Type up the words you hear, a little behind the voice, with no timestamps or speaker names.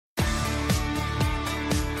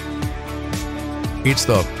It's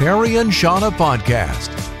the Perry and Shauna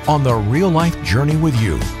Podcast on the real life journey with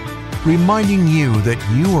you, reminding you that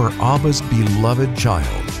you are Abba's beloved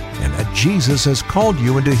child and that Jesus has called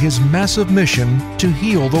you into his massive mission to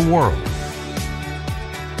heal the world.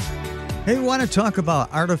 Hey, we want to talk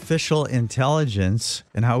about artificial intelligence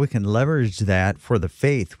and how we can leverage that for the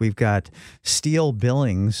faith. We've got Steele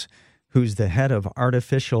Billings, who's the head of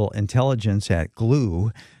artificial intelligence at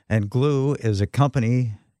Glue. And Glue is a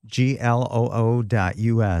company, gloo.us.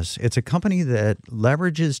 It's a company that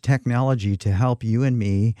leverages technology to help you and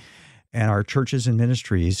me and our churches and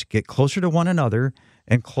ministries get closer to one another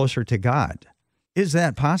and closer to God. Is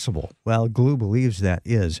that possible? Well, Glue believes that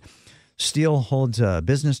is. Steele holds a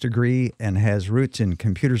business degree and has roots in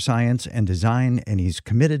computer science and design, and he's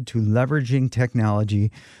committed to leveraging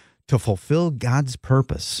technology to fulfill God's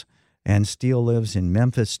purpose. And Steele lives in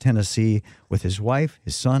Memphis, Tennessee, with his wife,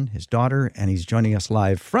 his son, his daughter, and he's joining us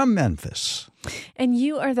live from Memphis. And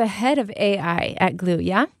you are the head of AI at Glue,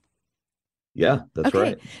 yeah? Yeah, that's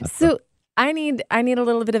right. So I need a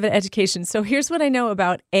little bit of an education. So here's what I know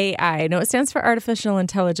about AI. I know it stands for artificial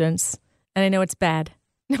intelligence, and I know it's bad.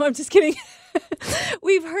 No, I'm just kidding.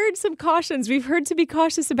 We've heard some cautions. We've heard to be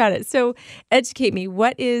cautious about it. So educate me.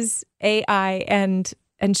 What is AI, and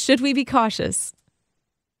should we be cautious?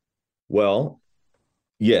 Well,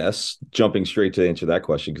 yes, jumping straight to answer that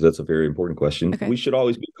question, because that's a very important question. Okay. We should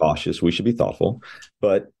always be cautious. We should be thoughtful.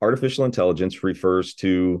 But artificial intelligence refers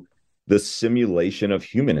to the simulation of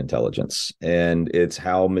human intelligence. And it's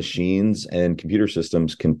how machines and computer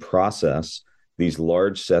systems can process these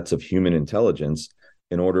large sets of human intelligence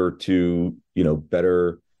in order to,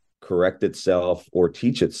 better correct itself or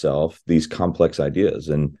teach itself these complex ideas.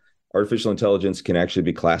 And artificial intelligence can actually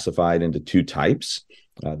be classified into two types.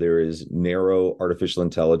 There is narrow artificial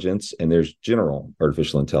intelligence, and there's general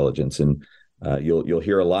artificial intelligence. And you'll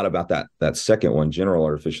hear a lot about that second one, general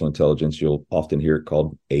artificial intelligence. You'll often hear it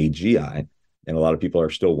called AGI. And a lot of people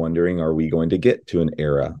are still wondering, are we going to get to an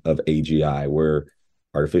era of AGI where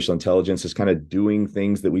artificial intelligence is kind of doing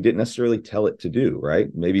things that we didn't necessarily tell it to do, right?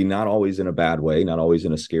 Maybe not always in a bad way, not always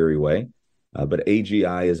in a scary way. But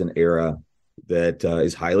AGI is an era that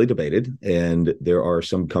is highly debated. And there are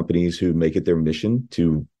some companies who make it their mission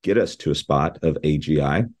to get us to a spot of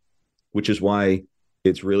AGI, which is why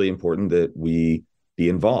it's really important that we be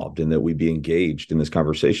involved and that we be engaged in this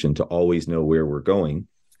conversation to always know where we're going.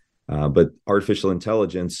 But artificial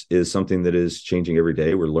intelligence is something that is changing every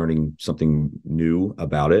day. We're learning something new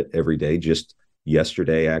about it every day. Just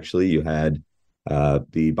yesterday, actually, you had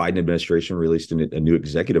the Biden administration released a new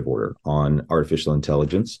executive order on artificial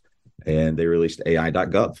intelligence, and they released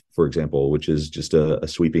AI.gov, for example, which is just a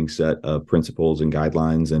sweeping set of principles and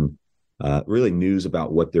guidelines and really news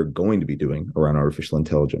about what they're going to be doing around artificial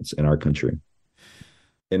intelligence in our country.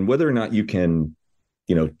 And whether or not you can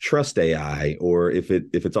trust AI, or if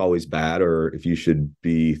it's always bad, or if you should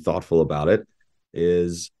be thoughtful about it,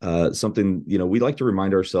 is something, we like to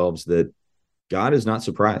remind ourselves that God is not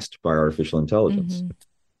surprised by artificial intelligence. Mm-hmm.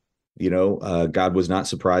 God was not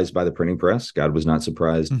surprised by the printing press. God was not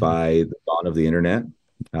surprised by the dawn of the internet.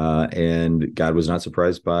 And God was not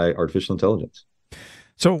surprised by artificial intelligence.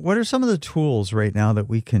 So what are some of the tools right now that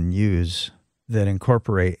we can use that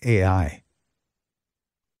incorporate AI?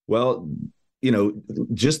 Well,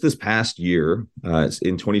 just this past year,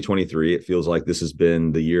 in 2023, it feels like this has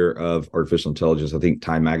been the year of artificial intelligence. I think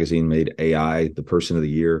Time Magazine made AI the person of the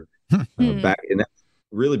year back in that,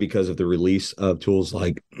 really because of the release of tools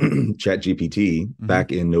like ChatGPT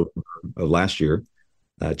back in November of last year.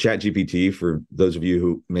 ChatGPT, for those of you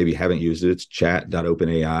who maybe haven't used it, it's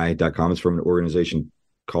chat.openai.com. It's from an organization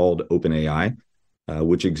called OpenAI,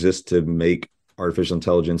 which exists to make artificial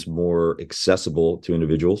intelligence more accessible to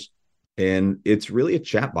individuals. And it's really a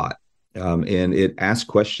chatbot, and it asks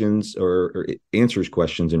questions or it answers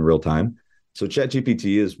questions in real time. So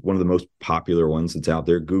ChatGPT is one of the most popular ones that's out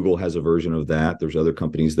there. Google has a version of that. There's other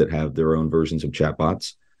companies that have their own versions of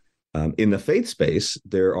chatbots. In the faith space,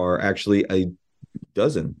 there are actually a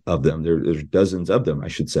dozen of them. There's dozens of them, I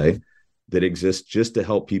should say, that exist just to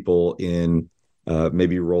help people in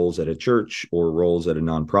maybe roles at a church or roles at a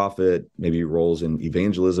nonprofit, maybe roles in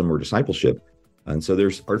evangelism or discipleship. And so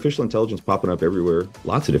there's artificial intelligence popping up everywhere,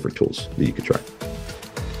 lots of different tools that you could try.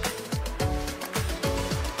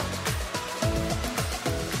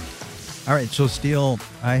 All right, so Steele,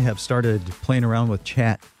 I have started playing around with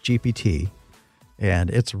ChatGPT, and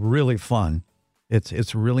it's really fun.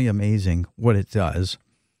 It's really amazing what it does.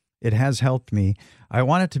 It has helped me. I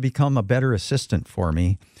want it to become a better assistant for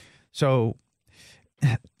me. So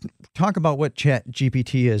talk about what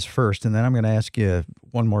ChatGPT is first, and then I'm going to ask you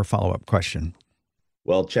one more follow-up question.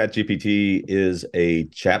 Well, ChatGPT is a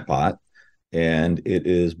chatbot, and it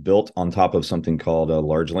is built on top of something called a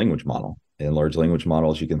large language model. And large language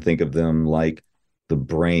models, you can think of them like the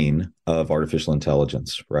brain of artificial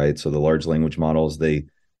intelligence, right? So the large language models, they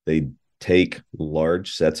take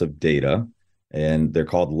large sets of data, and they're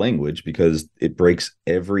called language because it breaks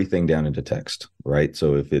everything down into text, right?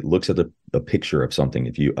 So if it looks at the picture of something,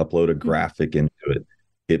 if you upload a graphic into it,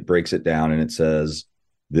 it breaks it down and it says,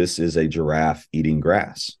 this is a giraffe eating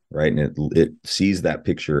grass, right? And it sees that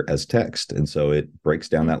picture as text. And so it breaks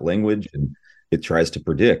down that language and it tries to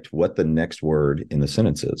predict what the next word in the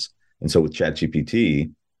sentence is. And so with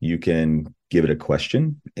ChatGPT, you can give it a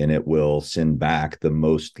question and it will send back the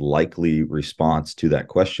most likely response to that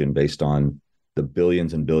question based on the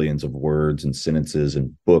billions and billions of words and sentences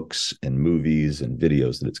and books and movies and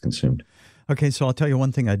videos that it's consumed. Okay, so I'll tell you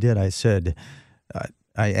one thing I did. I said,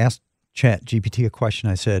 I asked ChatGPT a question.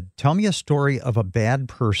 I said, tell me a story of a bad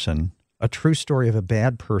person, a true story of a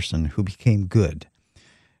bad person who became good.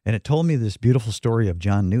 And it told me this beautiful story of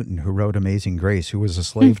John Newton, who wrote Amazing Grace, who was a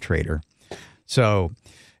slave trader. So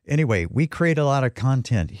anyway, we create a lot of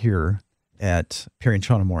content here at Perry and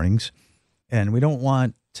Shauna Mornings, and we don't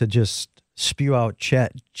want to just spew out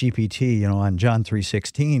ChatGPT, on John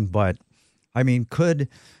 3:16, but I mean, could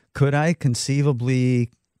I conceivably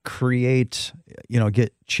create,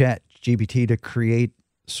 get ChatGPT to create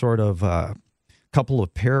sort of a couple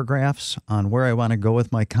of paragraphs on where I want to go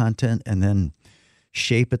with my content and then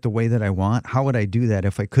shape it the way that I want? How would I do that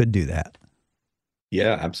if I could do that?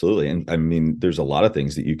 Yeah, absolutely. And I mean, there's a lot of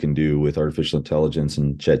things that you can do with artificial intelligence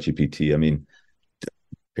and ChatGPT. I mean,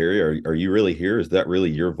 Perry, are you really here? Is that really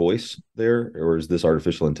your voice there, or is this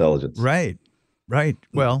artificial intelligence? Right.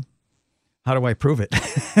 Well, how do I prove it?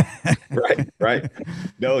 Right.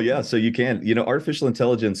 No, yeah. So you can, artificial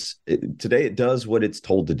intelligence today, it does what it's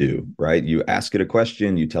told to do, right? You ask it a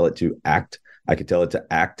question, you tell it to act. I could tell it to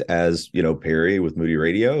act as, Perry with Moody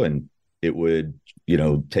Radio, and it would,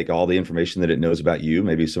 take all the information that it knows about you,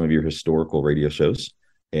 maybe some of your historical radio shows,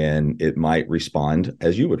 and it might respond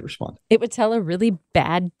as you would respond. It would tell a really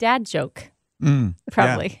bad dad joke.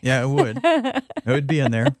 Probably. Yeah, it would. It would be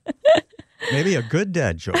in there. Maybe a good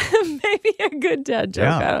dad joke. Maybe a good dad joke.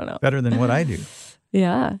 Yeah, I don't know. Better than what I do.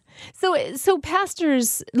 Yeah. So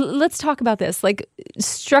pastors, let's talk about this, like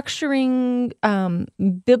structuring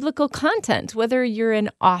biblical content, whether you're an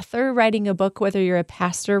author writing a book, whether you're a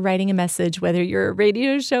pastor writing a message, whether you're a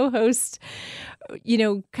radio show host,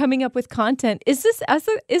 coming up with content. Is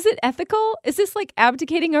it ethical? Is this like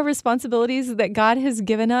abdicating our responsibilities that God has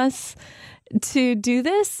given us to do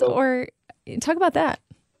this? Or talk about that.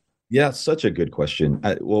 Yeah, such a good question.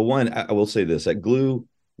 I will say this. At Glue,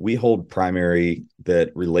 we hold primary that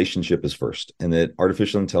relationship is first, and that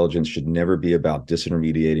artificial intelligence should never be about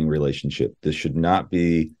disintermediating relationship. This should not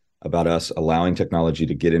be about us allowing technology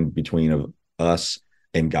to get in between of us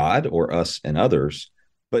and God or us and others.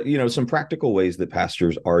 But, some practical ways that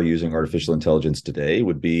pastors are using artificial intelligence today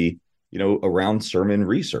would be, around sermon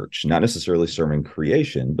research, not necessarily sermon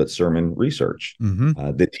creation, but sermon research,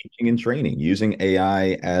 the teaching and training, using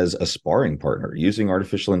AI as a sparring partner, using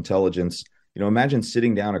artificial intelligence. Imagine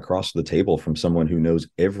sitting down across the table from someone who knows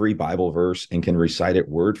every Bible verse and can recite it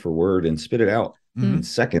word for word and spit it out in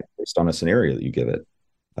seconds based on a scenario that you give it.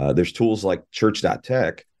 There's tools like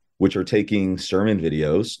church.tech, which are taking sermon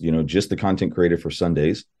videos, just the content created for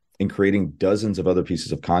Sundays, and creating dozens of other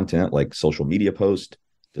pieces of content like social media posts,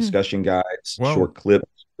 discussion guides, short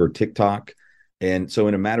clips for TikTok. And so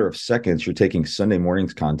in a matter of seconds, you're taking Sunday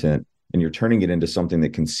morning's content and you're turning it into something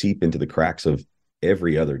that can seep into the cracks of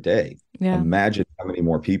every other day. Yeah. Imagine how many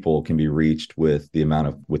more people can be reached with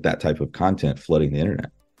that type of content flooding the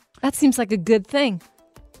internet. That seems like a good thing.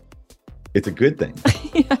 It's a good thing.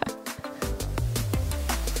 Yeah.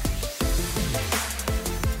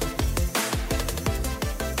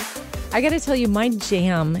 I got to tell you, my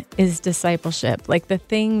jam is discipleship. Like the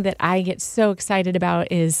thing that I get so excited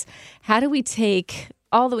about is how do we take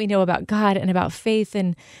all that we know about God and about faith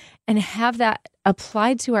and have that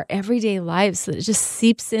applied to our everyday lives so that it just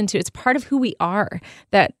seeps into, it's part of who we are,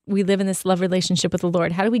 that we live in this love relationship with the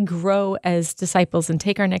Lord. How do we grow as disciples and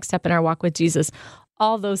take our next step in our walk with Jesus?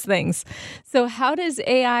 All those things. So how does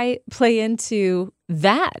AI play into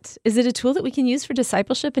that? Is it a tool that we can use for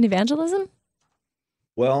discipleship and evangelism?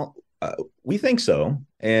 Well, we think so.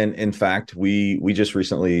 And in fact, we just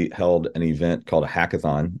recently held an event called a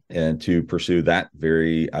hackathon, and to pursue that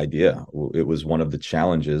very idea. It was one of the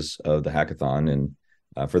challenges of the hackathon. And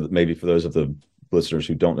for those of the listeners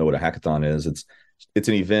who don't know what a hackathon is, it's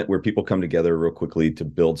an event where people come together real quickly to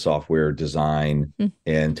build software, design,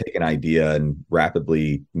 and take an idea and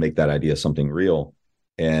rapidly make that idea something real.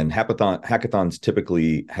 And hackathons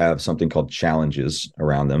typically have something called challenges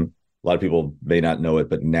around them. A lot of people may not know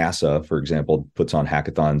it, but NASA, for example, puts on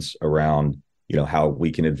hackathons around, how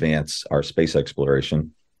we can advance our space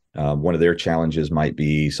exploration. One of their challenges might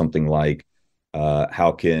be something like,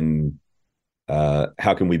 how can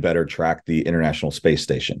we better track the International Space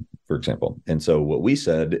Station, for example? And so what we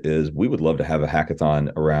said is we would love to have a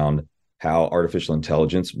hackathon around how artificial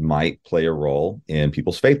intelligence might play a role in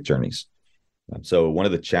people's faith journeys. So one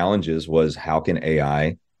of the challenges was, how can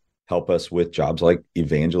AI help us with jobs like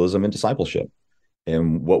evangelism and discipleship?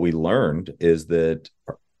 And what we learned is that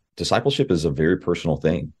discipleship is a very personal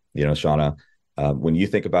thing. Shauna, when you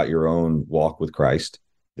think about your own walk with Christ,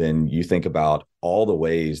 then you think about all the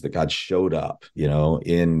ways that God showed up,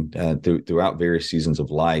 throughout various seasons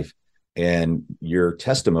of life. And your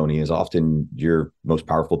testimony is often your most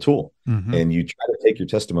powerful tool. Mm-hmm. And you try to take your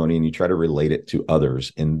testimony and you try to relate it to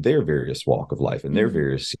others in their various walk of life and their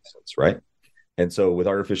various seasons, right? And so what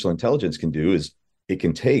artificial intelligence can do is it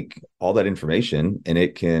can take all that information and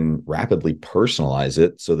it can rapidly personalize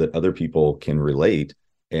it so that other people can relate.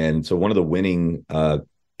 And so one of the winning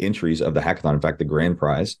entries of the hackathon, in fact, the grand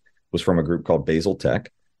prize, was from a group called Basil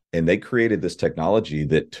Tech. And they created this technology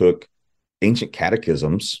that took ancient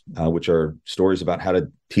catechisms, which are stories about how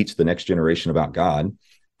to teach the next generation about God.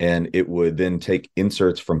 And it would then take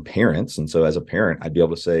inserts from parents. And so as a parent, I'd be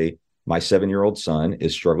able to say, my 7-year-old son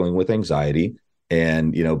is struggling with anxiety,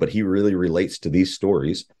 and, but he really relates to these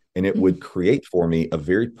stories. And it would create for me a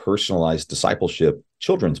very personalized discipleship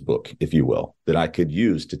children's book, if you will, that I could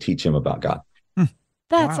use to teach him about God.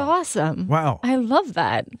 That's awesome. Wow. I love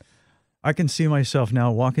that. I can see myself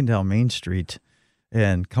now walking down Main Street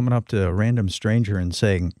and coming up to a random stranger and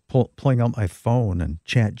saying, pulling out my phone and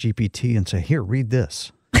chat GPT and say, here, read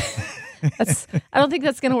this. I don't think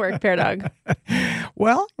that's going to work, Pear Dog.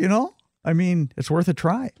 Well, it's worth a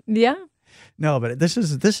try. Yeah. No, but this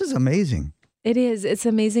is amazing. It is. It's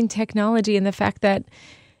amazing technology. And the fact that,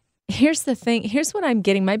 here's the thing. Here's what I'm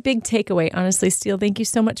getting. My big takeaway, honestly, Steele, thank you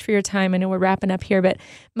so much for your time. I know we're wrapping up here, but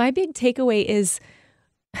my big takeaway is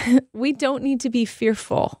we don't need to be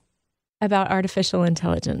fearful about artificial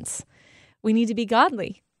intelligence. We need to be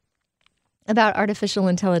godly about artificial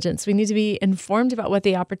intelligence. We need to be informed about what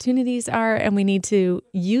the opportunities are, and we need to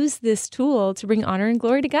use this tool to bring honor and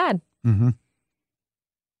glory to God. Mm-hmm.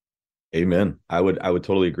 Amen. I would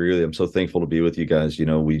totally agree with you. I'm so thankful to be with you guys.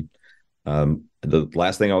 The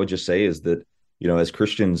last thing I would just say is that, as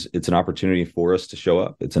Christians, it's an opportunity for us to show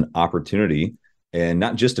up. It's an opportunity, and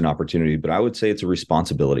not just an opportunity, but I would say it's a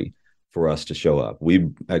responsibility for us to show up. We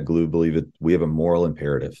at Glue believe that we have a moral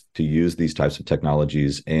imperative to use these types of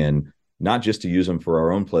technologies, and not just to use them for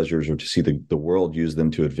our own pleasures or to see the world use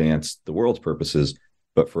them to advance the world's purposes,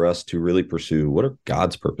 but for us to really pursue what are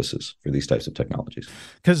God's purposes for these types of technologies.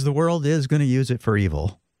 Because the world is going to use it for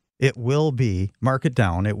evil. It will be, mark it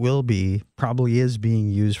down, probably is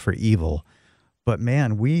being used for evil. But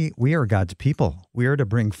man, we are God's people. We are to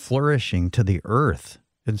bring flourishing to the earth.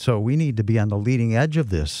 And so we need to be on the leading edge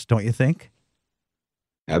of this, don't you think?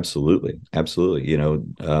 Absolutely.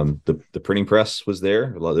 The printing press was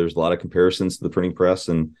there. There's a lot of comparisons to the printing press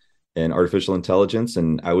and artificial intelligence.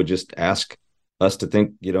 And I would just ask us to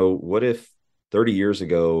think, what if 30 years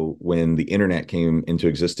ago, when the internet came into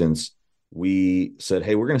existence, we said,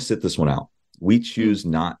 hey, we're going to sit this one out. We choose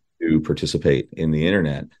not to participate in the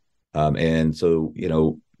internet. And so,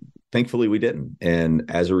 thankfully we didn't. And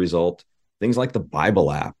as a result, things like the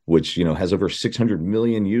Bible app, which, has over 600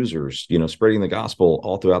 million users, spreading the gospel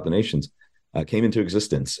all throughout the nations, came into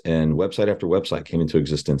existence, and website after website came into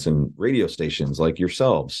existence, and radio stations like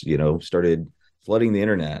yourselves, started flooding the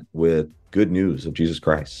internet with good news of Jesus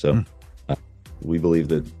Christ. So we believe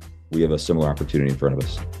that we have a similar opportunity in front of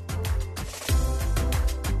us.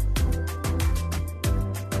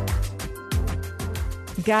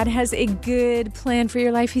 God has a good plan for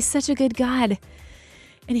your life. He's such a good God.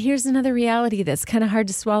 And here's another reality that's kind of hard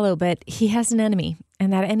to swallow, but he has an enemy,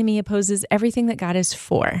 and that enemy opposes everything that God is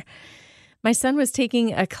for. My son was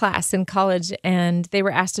taking a class in college, and they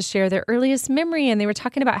were asked to share their earliest memory, and they were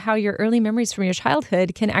talking about how your early memories from your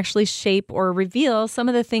childhood can actually shape or reveal some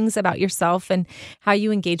of the things about yourself and how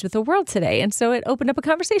you engage with the world today. And so it opened up a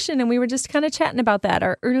conversation, and we were just kind of chatting about that,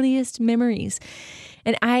 our earliest memories.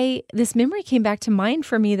 And this memory came back to mind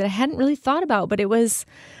for me that I hadn't really thought about, but it was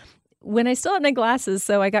when I still had my glasses.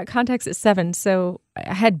 So I got contacts at 7. So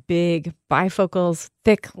I had big bifocals,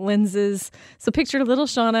 thick lenses. So picture little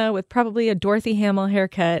Shauna with probably a Dorothy Hamill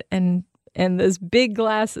haircut and those big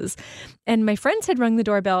glasses. And my friends had rung the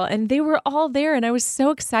doorbell, and they were all there, and I was so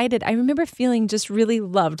excited. I remember feeling just really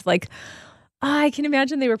loved, like, I can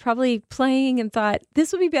imagine they were probably playing and thought,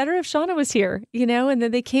 this would be better if Shauna was here, and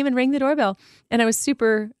then they came and rang the doorbell. And I was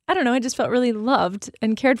I just felt really loved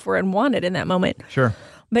and cared for and wanted in that moment. Sure.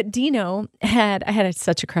 But I had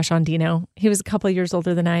such a crush on Dino. He was a couple of years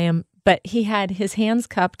older than I am, but he had his hands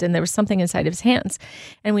cupped and there was something inside of his hands.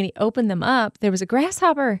 And when he opened them up, there was a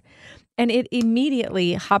grasshopper. And it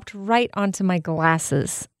immediately hopped right onto my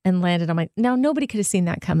glasses and landed on Now, nobody could have seen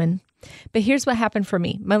that coming. But here's what happened for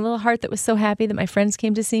me. My little heart that was so happy that my friends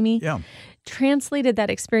came to see me translated that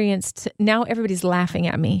experience to now everybody's laughing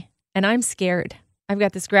at me and I'm scared. I've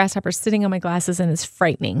got this grasshopper sitting on my glasses and it's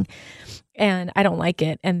frightening and I don't like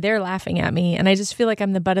it. And they're laughing at me. And I just feel like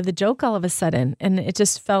I'm the butt of the joke all of a sudden. And it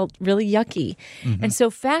just felt really yucky. Mm-hmm. And so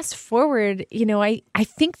fast forward, I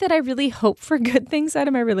think that I really hope for good things out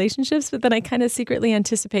of my relationships, but then I kind of secretly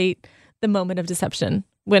anticipate the moment of deception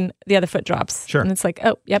when the other foot drops. Sure. And it's like,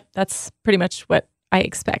 oh, yep, that's pretty much what I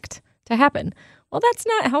expect to happen. Well, that's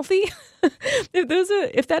not healthy.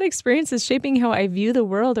 If that experience is shaping how I view the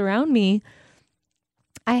world around me,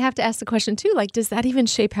 I have to ask the question too, does that even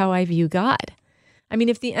shape how I view God? I mean,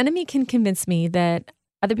 if the enemy can convince me that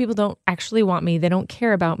other people don't actually want me, they don't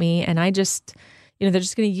care about me, and I just, they're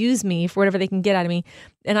just going to use me for whatever they can get out of me,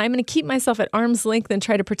 and I'm going to keep myself at arm's length and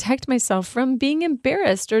try to protect myself from being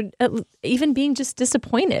embarrassed or even being just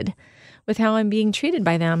disappointed with how I'm being treated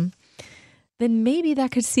by them, then maybe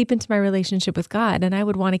that could seep into my relationship with God, and I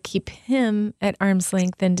would want to keep him at arm's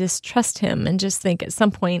length and distrust him and just think at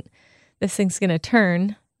some point, this thing's going to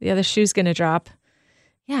turn, the other shoe's going to drop.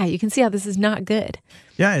 Yeah, you can see how this is not good.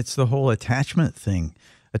 Yeah, it's the whole attachment thing.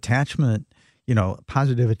 Attachment,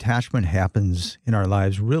 positive attachment happens in our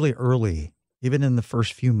lives really early, even in the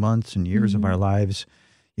first few months and years of our lives,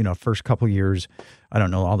 first couple years. I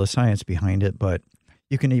don't know all the science behind it, but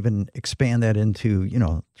you can even expand that into,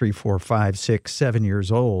 3, 4, 5, 6, 7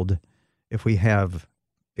 years old. If we have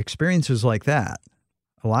experiences like that,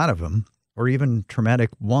 a lot of them, or even traumatic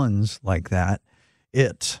ones like that,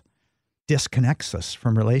 it disconnects us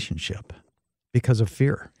from relationship because of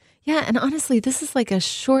fear. Yeah, and honestly, this is like a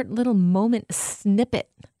short little moment snippet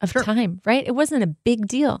of time, right? It wasn't a big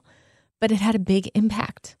deal, but it had a big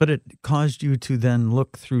impact. But it caused you to then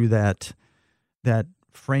look through that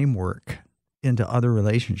framework into other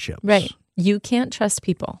relationships. Right. You can't trust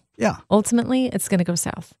people. Yeah. Ultimately, it's going to go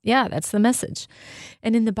south. Yeah, that's the message.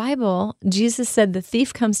 And in the Bible, Jesus said the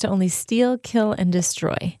thief comes to only steal, kill, and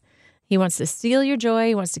destroy. He wants to steal your joy.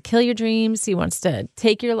 He wants to kill your dreams. He wants to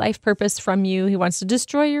take your life purpose from you. He wants to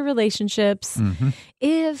destroy your relationships. Mm-hmm.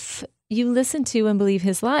 If you listen to and believe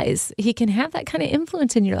his lies, he can have that kind of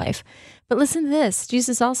influence in your life. But listen to this.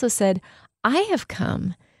 Jesus also said, I have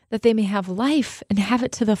come that they may have life and have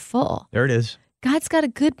it to the full. There it is. God's got a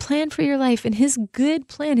good plan for your life, and his good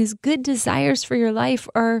plan, his good desires for your life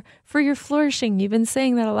are for your flourishing. You've been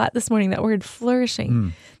saying that a lot this morning, that word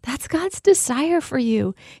flourishing. That's God's desire for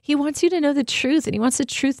you. He wants you to know the truth, and he wants the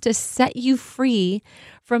truth to set you free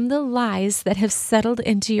from the lies that have settled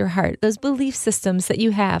into your heart, those belief systems that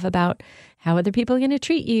you have about how other people are going to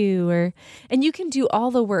treat you. And you can do all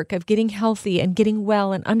the work of getting healthy and getting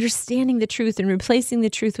well and understanding the truth and replacing the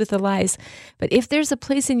truth with the lies. But if there's a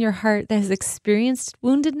place in your heart that has experienced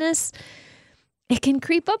woundedness, it can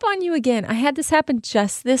creep up on you again. I had this happen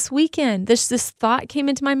just this weekend. This thought came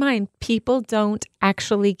into my mind. People don't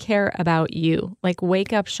actually care about you. Like,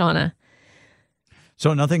 wake up, Shauna.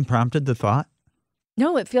 So nothing prompted the thought?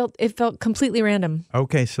 No, it felt completely random.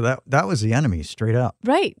 Okay, so that was the enemy straight up.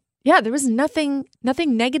 Right. Yeah, there was nothing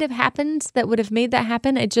negative happened that would have made that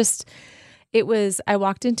happen. I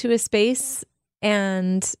walked into a space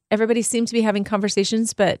and everybody seemed to be having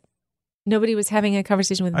conversations, but nobody was having a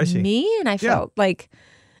conversation with me. And I felt like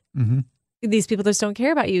these people just don't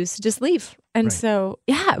care about you, so just leave. And so,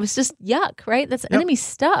 it was just yuck, right? That's enemy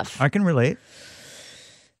stuff. I can relate.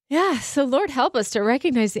 Yeah. So Lord, help us to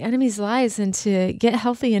recognize the enemy's lies and to get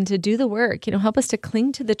healthy and to do the work. Help us to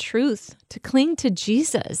cling to the truth, to cling to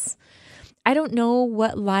Jesus. I don't know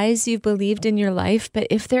what lies you've believed in your life, but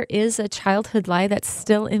if there is a childhood lie that's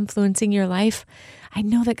still influencing your life, I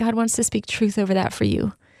know that God wants to speak truth over that for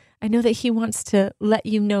you. I know that he wants to let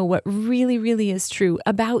you know what really, really is true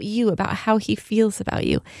about you, about how he feels about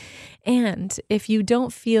you. And if you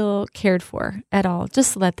don't feel cared for at all,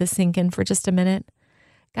 just let this sink in for just a minute.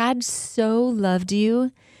 God so loved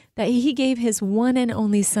you that he gave his one and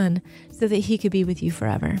only son so that he could be with you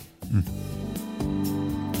forever.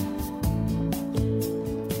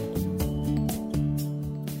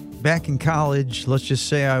 Back in college, let's just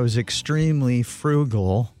say I was extremely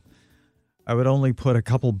frugal. I would only put a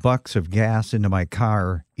couple bucks of gas into my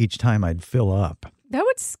car each time I'd fill up. That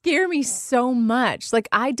would scare me so much. Like,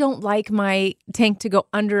 I don't like my tank to go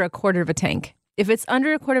under a quarter of a tank. If it's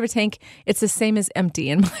under a quarter of a tank, it's the same as empty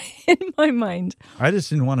in my mind. I just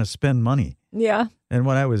didn't want to spend money. Yeah. And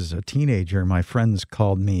when I was a teenager, my friends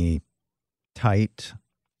called me tight,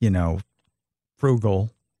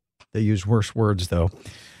 frugal. They used worse words, though.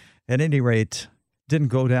 At any rate, didn't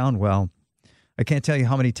go down well. I can't tell you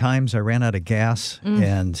how many times I ran out of gas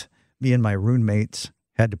and me and my roommates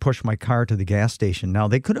had to push my car to the gas station. Now,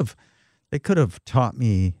 they could have taught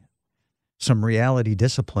me some reality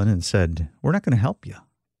discipline and said, we're not going to help you.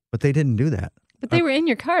 But they didn't do that. But they were in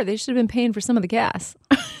your car. They should have been paying for some of the gas.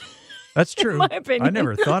 That's true. In my opinion. I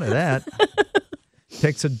never thought of that.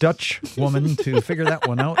 Takes a Dutch woman to figure that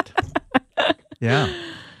one out. Yeah.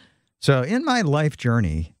 So in my life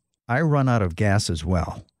journey, I run out of gas as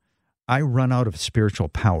well. I run out of spiritual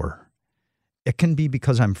power. It can be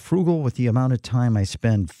because I'm frugal with the amount of time I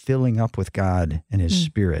spend filling up with God and His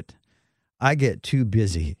Spirit. I get too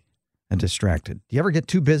busy and distracted. Do you ever get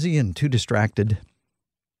too busy and too distracted?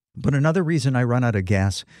 But another reason I run out of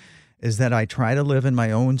gas is that I try to live in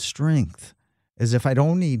my own strength, as if I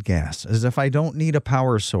don't need gas, as if I don't need a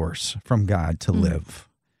power source from God to live.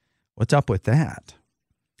 What's up with that?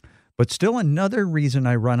 But still another reason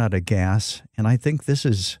I run out of gas, and I think this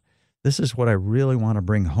is what I really want to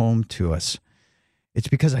bring home to us. It's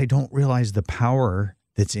because I don't realize the power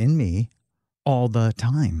that's in me all the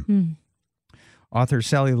time. Author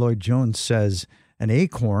Sally Lloyd-Jones says, an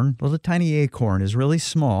acorn, a little tiny acorn, is really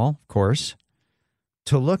small, of course.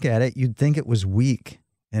 To look at it, you'd think it was weak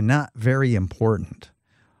and not very important.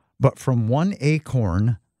 But from one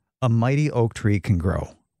acorn, a mighty oak tree can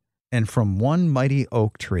grow. And from one mighty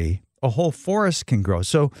oak tree, a whole forest can grow.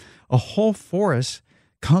 So a whole forest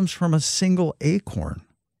comes from a single acorn.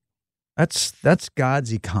 That's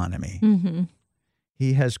God's economy. Mm-hmm.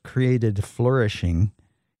 He has created flourishing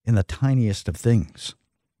in the tiniest of things.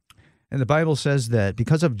 And the Bible says that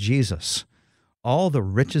because of Jesus, all the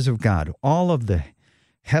riches of God, all of the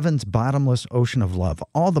heaven's bottomless ocean of love,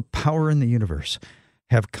 all the power in the universe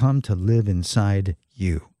have come to live inside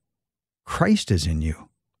you. Christ is in you.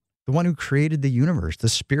 The one who created the universe, the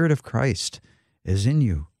Spirit of Christ is in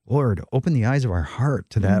you. Lord, open the eyes of our heart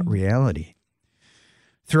to that reality.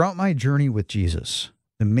 Throughout my journey with Jesus,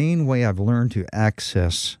 the main way I've learned to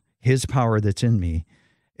access His power that's in me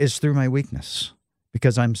is through my weakness,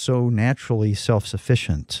 because I'm so naturally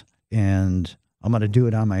self-sufficient and I'm going to do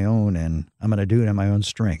it on my own and I'm going to do it in my own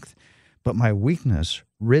strength. But my weakness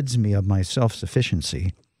rids me of my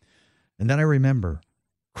self-sufficiency. And then I remember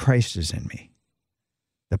Christ is in me.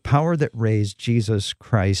 The power that raised Jesus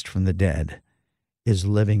Christ from the dead is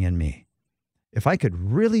living in me. If I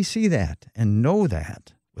could really see that and know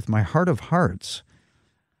that with my heart of hearts,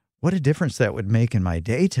 what a difference that would make in my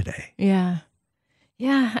day today. Yeah.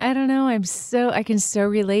 Yeah, I don't know. I can so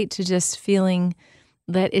relate to just feeling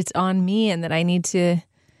that it's on me and that I need to,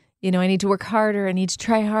 I need to work harder. I need to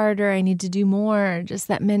try harder. I need to do more. Just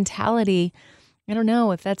that mentality. I don't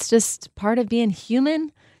know if that's just part of being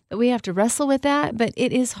human, that we have to wrestle with that, but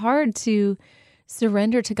it is hard to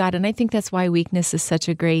surrender to God. And I think that's why weakness is such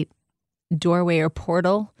a great doorway or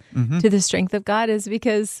portal to the strength of God, is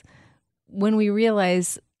because when we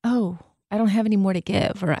realize, oh, I don't have any more to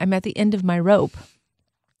give, or I'm at the end of my rope,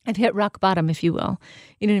 I've hit rock bottom, if you will.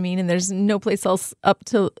 You know what I mean? And there's no place else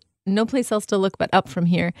to look but up from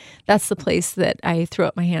here. That's the place that I throw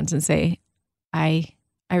up my hands and say, I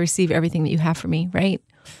receive everything that you have for me, right?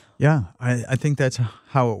 Yeah, I think that's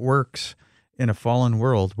how it works in a fallen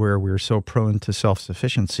world where we're so prone to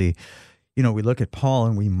self-sufficiency. We look at Paul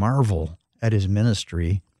and we marvel at his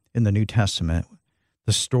ministry in the New Testament,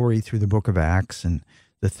 the story through the book of Acts and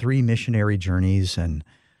the 3 missionary journeys and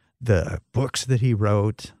the books that he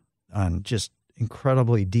wrote on just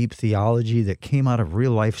incredibly deep theology that came out of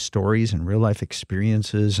real life stories and real life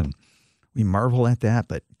experiences. And we marvel at that.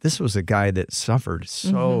 But this was a guy that suffered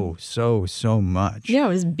so much. Yeah,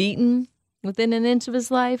 was beaten within an inch of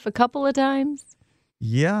his life a couple of times.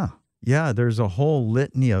 Yeah. There's a whole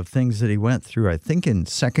litany of things that he went through. I think in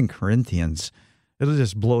 2 Corinthians, it'll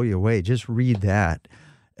just blow you away. Just read that.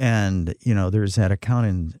 And, there's that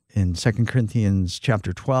account in 2 Corinthians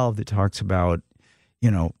chapter 12 that talks about,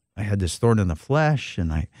 I had this thorn in the flesh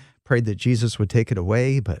and I prayed that Jesus would take it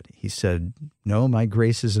away, but he said, no, my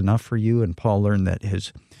grace is enough for you. And Paul learned that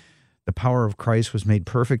the power of Christ was made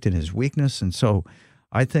perfect in his weakness. And so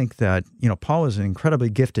I think that, Paul was an incredibly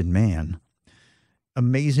gifted man,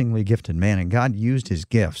 amazingly gifted man, and God used his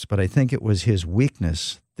gifts, but I think it was his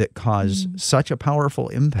weakness that caused such a powerful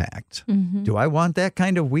impact. Do I want that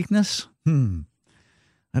kind of weakness? I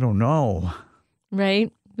don't know.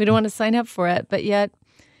 Right? We don't want to sign up for it. But yet,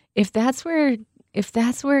 if that's where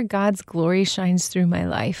God's glory shines through my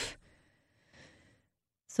life,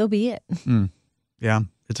 so be it. Yeah,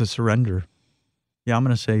 it's a surrender. Yeah, I'm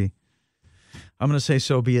going to say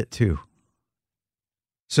so be it too.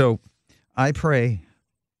 So I'm going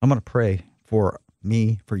to pray for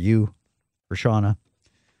me, for you, for Shauna.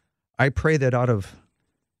 I pray that out of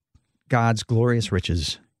God's glorious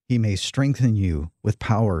riches, he may strengthen you with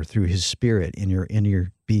power through his Spirit in your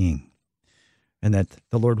inner being, and that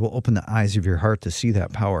the Lord will open the eyes of your heart to see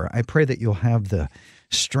that power. I pray that you'll have the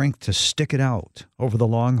strength to stick it out over the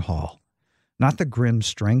long haul, not the grim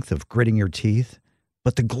strength of gritting your teeth,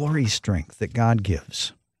 but the glory strength that God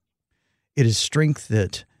gives. It is strength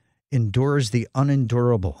that endures the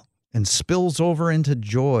unendurable and spills over into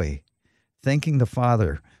joy, thanking the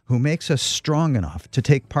Father who makes us strong enough to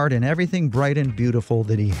take part in everything bright and beautiful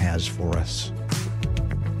that he has for us.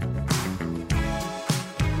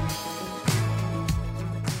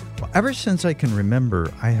 Well, ever since I can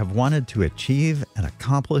remember, I have wanted to achieve and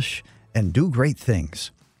accomplish and do great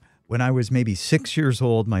things. When I was maybe 6 years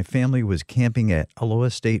old, my family was camping at Aloha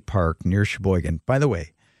State Park near Sheboygan. By the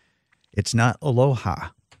way, it's not Aloha,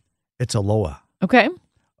 it's Aloha. Okay.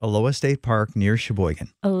 Aloha State Park near Sheboygan.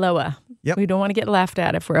 Aloha. Yep. We don't want to get laughed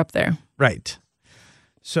at if we're up there. Right.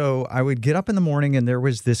 So I would get up in the morning and there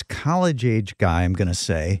was this college-age guy, I'm going to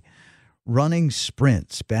say, running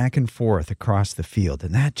sprints back and forth across the field.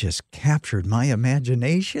 And that just captured my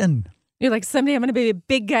imagination. You're like, someday I'm going to be a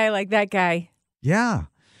big guy like that guy. Yeah.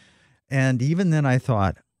 And even then I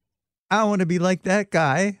thought, I want to be like that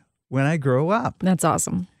guy when I grow up. That's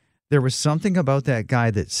awesome. There was something about that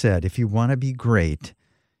guy that said, if you want to be great,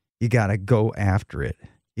 you got to go after it.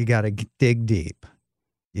 You got to dig deep.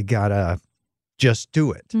 You got to just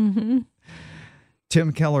do it. Mm-hmm.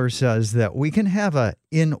 Tim Keller says that we can have an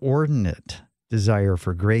inordinate desire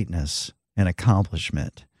for greatness and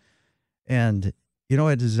accomplishment. And, you know,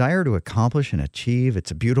 a desire to accomplish and achieve,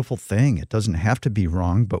 it's a beautiful thing. It doesn't have to be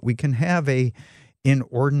wrong, but we can have a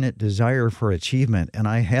inordinate desire for achievement. And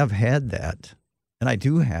I have had that. And I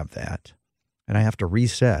do have that. And I have to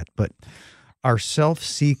reset. But our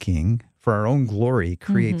self-seeking for our own glory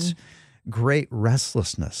creates great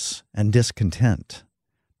restlessness and discontent.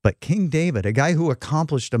 But King David, a guy who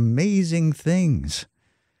accomplished amazing things,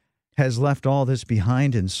 has left all this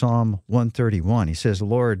behind in Psalm 131. He says,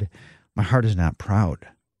 Lord, my heart is not proud.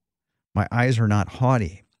 My eyes are not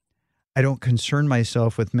haughty. I don't concern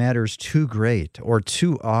myself with matters too great or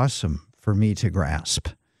too awesome for me to grasp.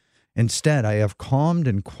 Instead, I have calmed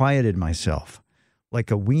and quieted myself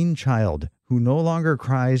like a weaned child who no longer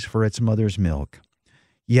cries for its mother's milk.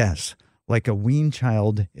 Yes, like a weaned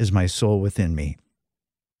child is my soul within me.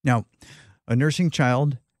 Now, a nursing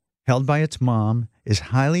child held by its mom is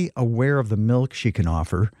highly aware of the milk she can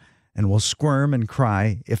offer and will squirm and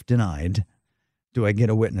cry if denied. Do I get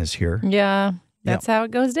a witness here? Yeah, that's how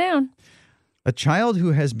it goes down. A child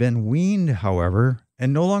who has been weaned, however,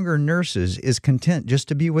 and no longer nurses is content just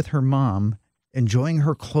to be with her mom, enjoying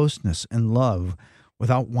her closeness and love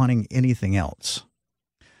without wanting anything else.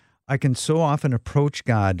 I can so often approach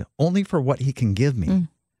God only for what he can give me,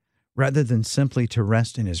 rather than simply to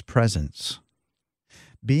rest in his presence.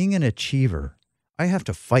 Being an achiever, I have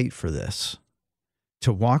to fight for this,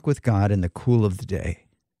 to walk with God in the cool of the day,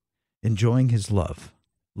 enjoying his love,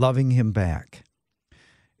 loving him back.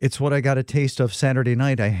 It's what I got a taste of Saturday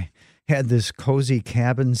night. I had this cozy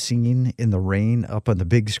cabin scene in the rain up on the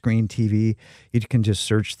big screen TV. You can just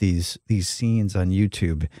search these scenes on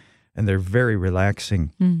YouTube, and they're very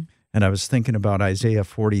relaxing. And I was thinking about Isaiah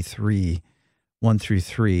 43,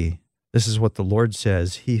 1-3. This is what the Lord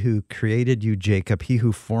says, He who created you, Jacob, he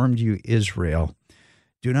who formed you, Israel.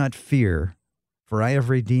 Do not fear, for I have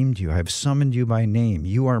redeemed you. I have summoned you by name.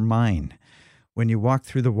 You are mine. When you walk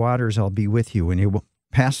through the waters, I'll be with you. When you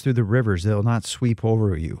pass through the rivers, they will not sweep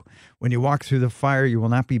over you. When you walk through the fire, you will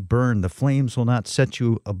not be burned. The flames will not set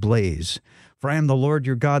you ablaze. For I am the Lord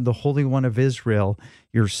your God, the Holy One of Israel,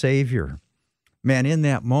 your Savior. Man, in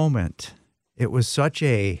that moment, it was such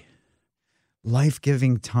a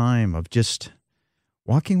life-giving time of just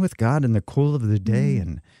walking with God in the cool of the day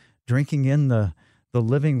and drinking in the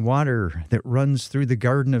living water that runs through the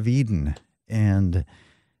Garden of Eden. And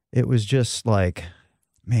it was just like,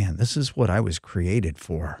 man, this is what I was created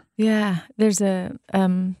for. Yeah, there's a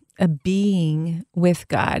being with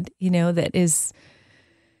God, that is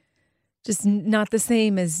just not the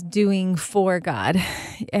same as doing for God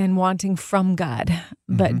and wanting from God,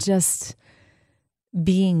 but just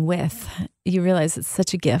being with. You realize it's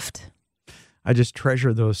such a gift. I just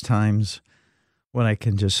treasure those times when I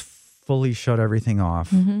can just fully shut everything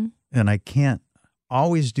off, and I can't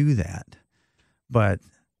always do that. But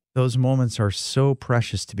those moments are so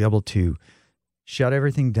precious to be able to shut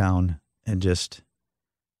everything down and just,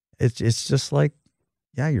 it's just like,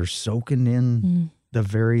 yeah, you're soaking in the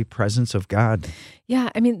very presence of God. Yeah,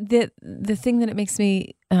 I mean, the thing that it makes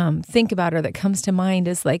me think about or that comes to mind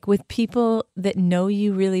is like with people that know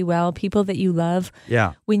you really well, people that you love,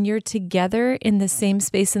 Yeah. when you're together in the same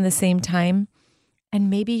space in the same time, and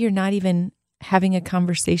maybe you're not even having a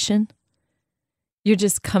conversation, you're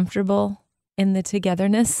just comfortable in the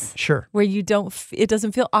togetherness. Sure. Where you don't, it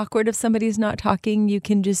doesn't feel awkward if somebody's not talking, you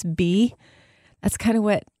can just be. That's kind of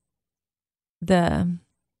what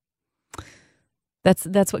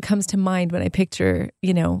that's what comes to mind when I picture,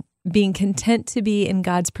 being content to be in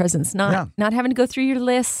God's presence, not having to go through your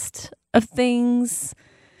list of things,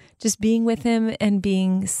 just being with him and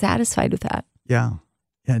being satisfied with that. Yeah.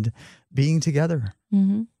 And being together.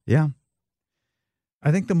 Mm-hmm. Yeah.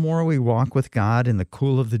 I think the more we walk with God in the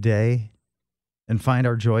cool of the day and find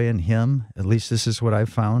our joy in him, at least this is what I've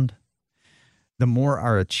found, the more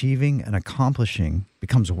our achieving and accomplishing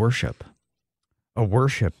becomes worship. A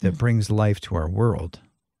worship that brings life to our world.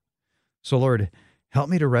 So, Lord, help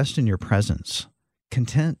me to rest in your presence,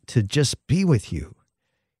 content to just be with you.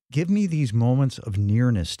 Give me these moments of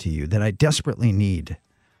nearness to you that I desperately need.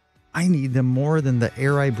 I need them more than the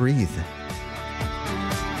air I breathe.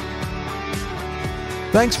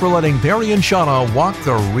 Thanks for letting Perry and Shauna walk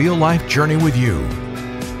the real-life journey with you.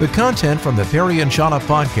 The content from the Perry and Shauna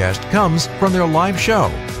podcast comes from their live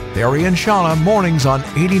show, Perry and Shauna Mornings on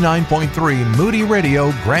 89.3 Moody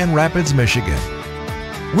Radio, Grand Rapids, Michigan.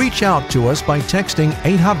 Reach out to us by texting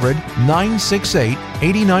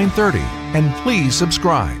 800-968-8930 and please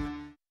subscribe.